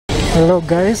Hello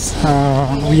guys,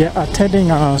 we are attending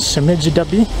Mashemeji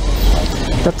Derby.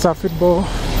 That's a football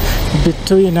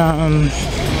between a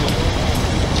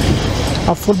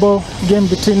football game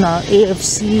between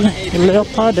AFC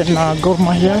Leopards and Gor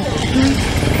Mahia,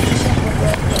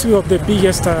 two of the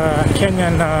biggest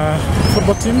Kenyan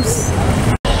football teams.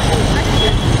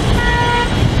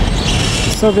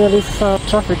 So there is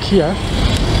traffic here.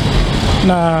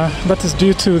 That is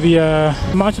due to the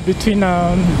match between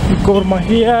Gor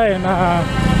Mahia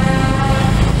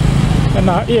and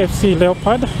AFC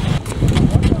Leopard.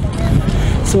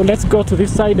 So let's go to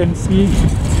this side and see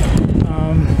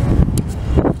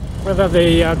whether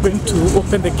they are going to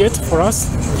open the gate for us.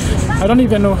 I don't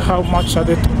even know how much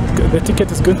the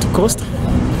ticket is going to cost,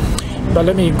 but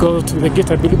let me go to the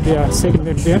gate. I believe they are selling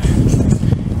them there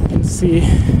and see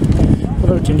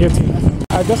whether we can get in.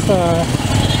 I just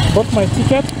bought my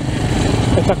ticket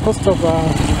at a cost of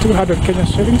 200 Kenyan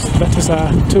shillings, that is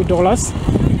 $2.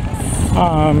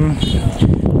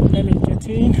 Let me get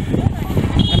in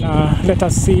and let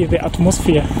us see the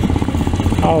atmosphere,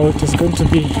 how it is going to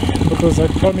be, because I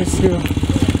promise you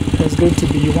it's going to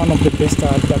be one of the best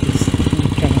derbies in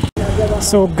Kenya.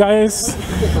 So guys,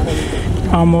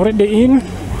 I'm already in,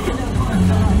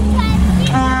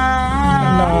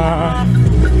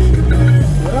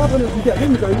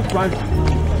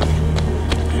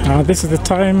 and this is the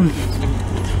time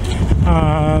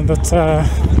that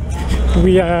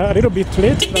we are a little bit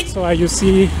late. That's why you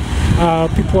see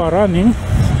people are running.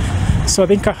 So I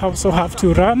think I also have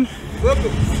to run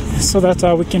so that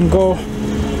we can go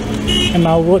and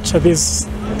watch this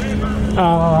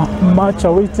much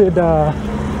awaited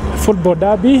football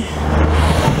derby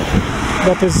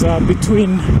that is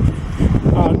between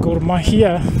Gor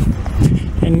Mahia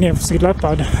and AFC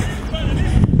Leopards.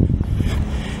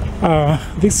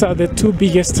 These are the two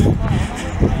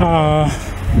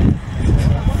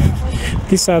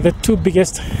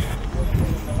biggest.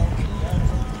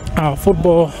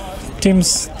 Football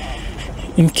teams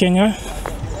in Kenya.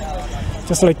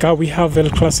 Just like we have El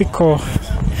Clasico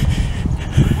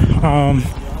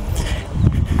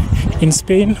in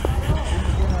Spain,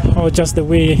 or just the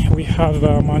way we have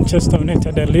Manchester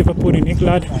United and Liverpool in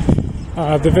England.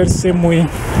 The very same way we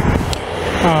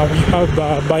have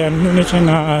Bayern Munich and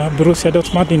Borussia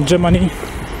Dortmund in Germany.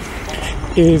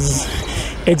 Is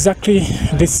exactly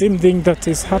the same thing that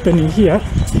is happening here.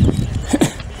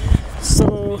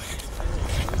 So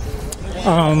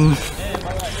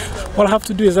what I have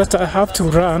to do is that I have to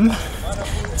run.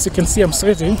 As you can see, I'm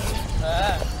sweating.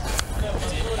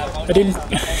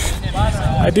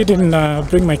 I didn't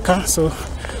bring my car, so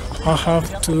I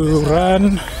have to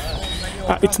run.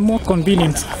 It's more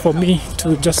convenient for me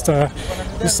to just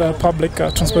use public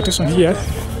transportation here.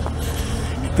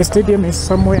 The stadium is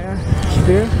somewhere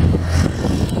there,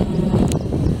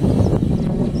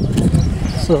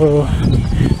 so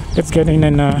let's get in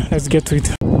and let's get to it.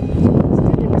 The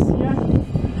stadium is here,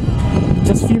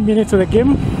 just a few minutes to the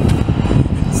game,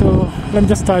 so let me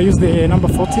just use the number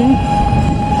 14,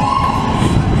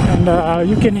 and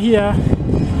you can hear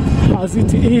as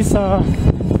it is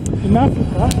in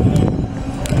Africa.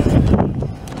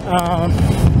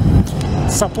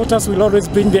 Supporters will always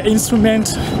bring their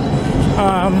instrument.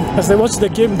 As they watch the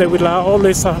game, they will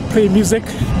always play music,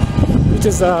 which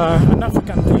is an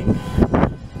African thing,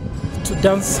 to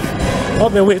dance all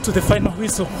the way to the final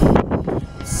whistle.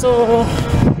 So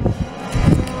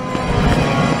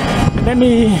let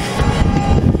me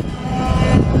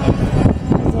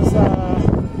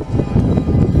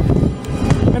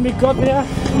go there.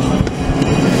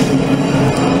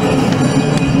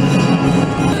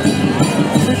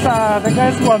 These are the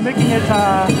guys who are making it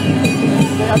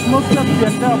the atmosphere to be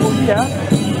enjoyable here.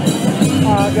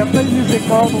 They are playing music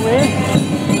all the way,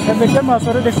 and the game has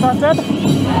already started,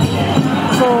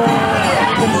 so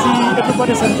you can see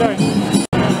everybody's enjoying.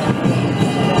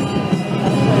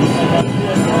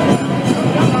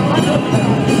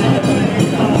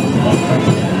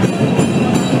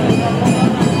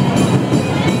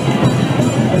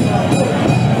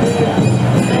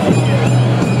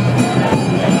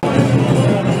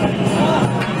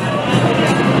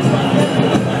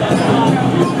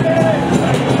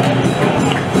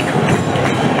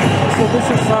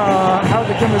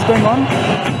 Going on.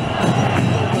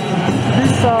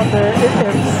 These are the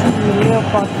AFC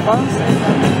Leopard fans.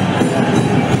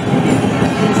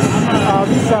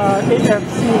 These are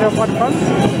AFC Leopard fans.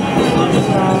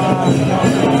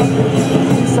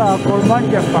 These are Gor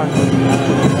Mahia fans.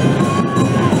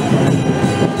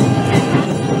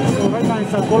 So right now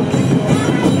it's a goal kick.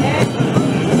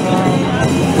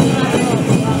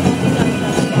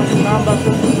 Number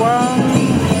 21.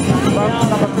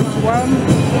 Number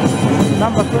 21.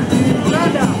 number 20.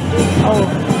 Oh,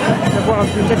 the ball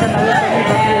has been taken away from me,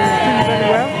 but we're doing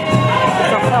very well. It's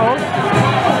a foul.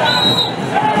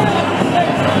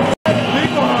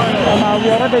 And we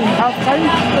are already in half time.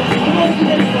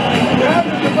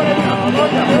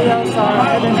 Players are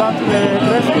heading back to the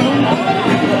dressing room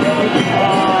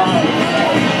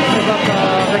so that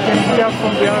they can hear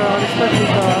from their respective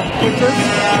coaches.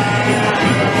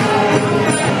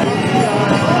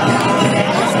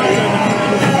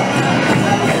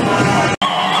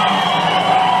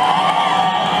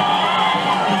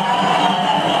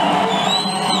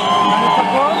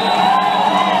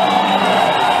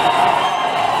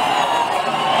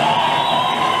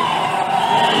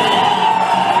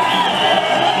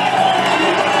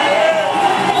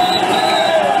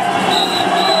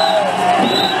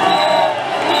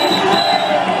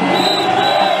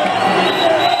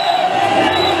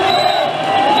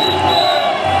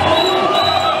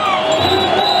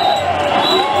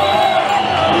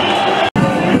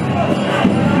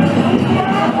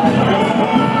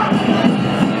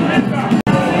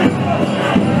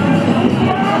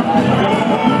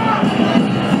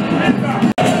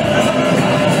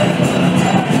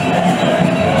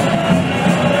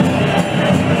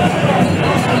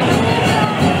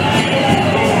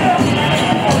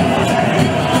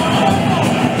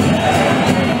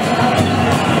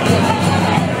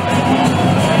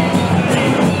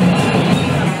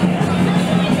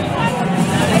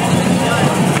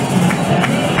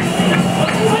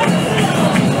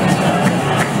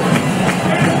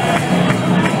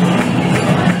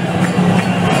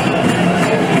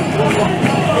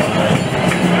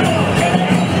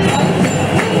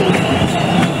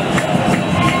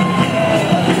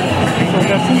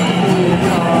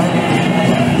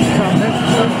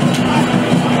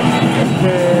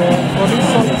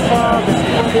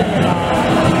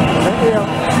 The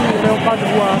AFC Leopards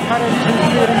who are currently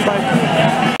leading by 2.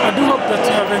 I do hope that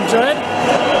you have enjoyed.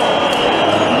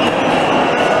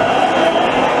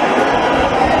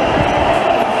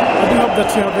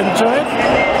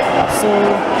 So,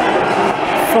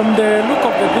 from the look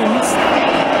of the things,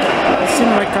 it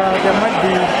seems like there might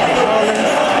be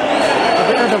violence at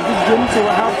the end of this game, so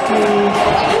I have to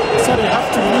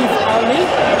leave early.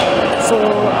 So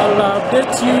I'll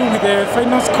update you with the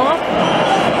final score.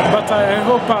 But I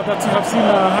hope that you have seen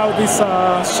how this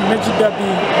Mashemeji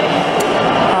Derby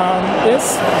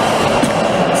is.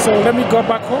 So let me go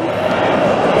back home.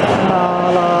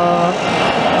 I'll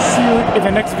see you in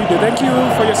the next video. Thank you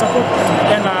for your support,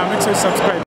 and make sure you subscribe.